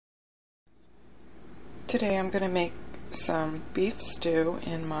Today I'm going to make some beef stew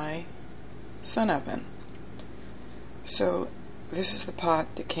in my Sun oven. So this is the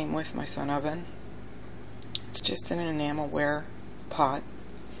pot that came with my Sun oven. It's just an enamelware pot,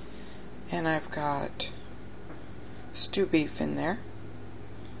 and I've got stew beef in there.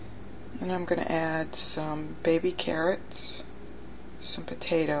 And I'm going to add some baby carrots, some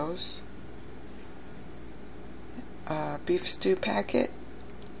potatoes, a beef stew packet,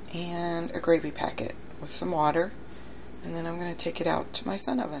 and a gravy packet with some water, and then I'm going to take it out to my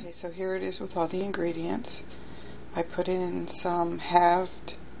Sun oven. Okay, so here it is with all the ingredients. I put in some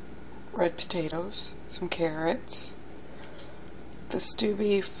halved red potatoes, some carrots, the stew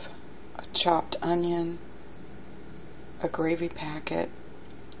beef, a chopped onion, a gravy packet,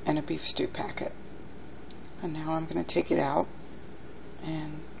 and a beef stew packet. And now I'm going to take it out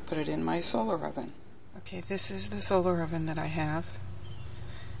and put it in my solar oven. Okay, this is the solar oven that I have.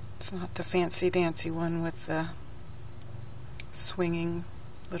 It's not the fancy dancy one with the swinging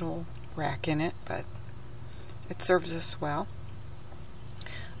little rack in it, but it serves us well.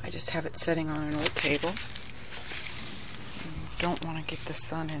 I just have it sitting on an old table. Don't want to get the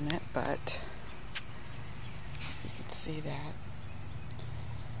sun in it, but you can see that.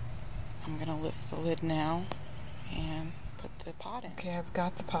 I'm going to lift the lid now and put the pot in. Okay, I've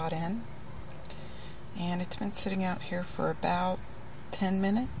got the pot in, and it's been sitting out here for about 10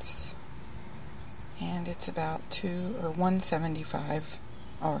 minutes, and it's about 175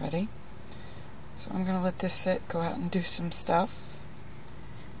 already. So I'm going to let this sit, go out and do some stuff,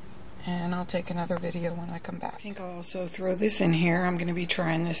 and I'll take another video when I come back. I think I'll also throw this in here. I'm going to be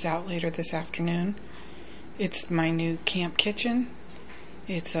trying this out later this afternoon. It's my new camp kitchen.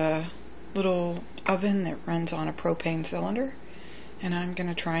 It's a little oven that runs on a propane cylinder, and I'm going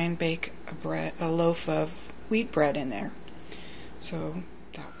to try and bake a loaf of wheat bread in there. So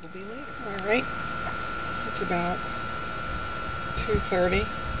that will be later. Alright, it's about 2:30.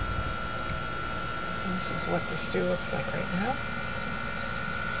 And this is what the stew looks like right now.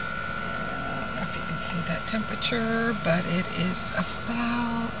 I don't know if you can see that temperature, but it is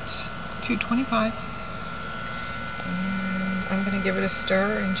about 225. And I'm going to give it a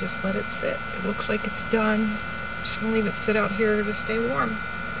stir and just let it sit. It looks like it's done. I'm just going to leave it sit out here to stay warm.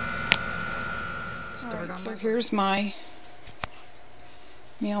 Alright, so here's my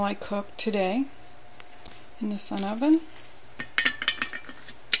meal I cooked today in the Sun oven.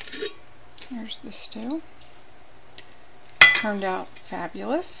 Here's the stew. Turned out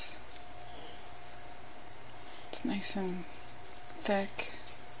fabulous. It's nice and thick.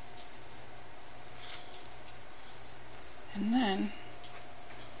 And then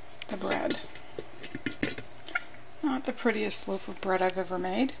the bread. Not the prettiest loaf of bread I've ever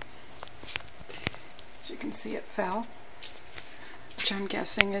made. As you can see, it fell, which I'm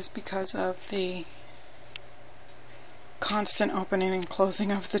guessing is because of the constant opening and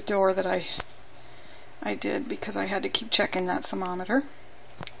closing of the door that I did, because I had to keep checking that thermometer.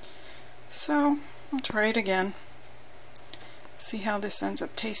 So I'll try it again, see how this ends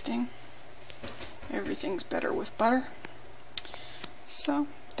up tasting. Everything's better with butter. So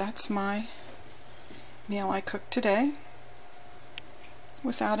that's my meal I cooked today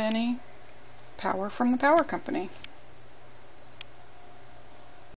without any power from the power company.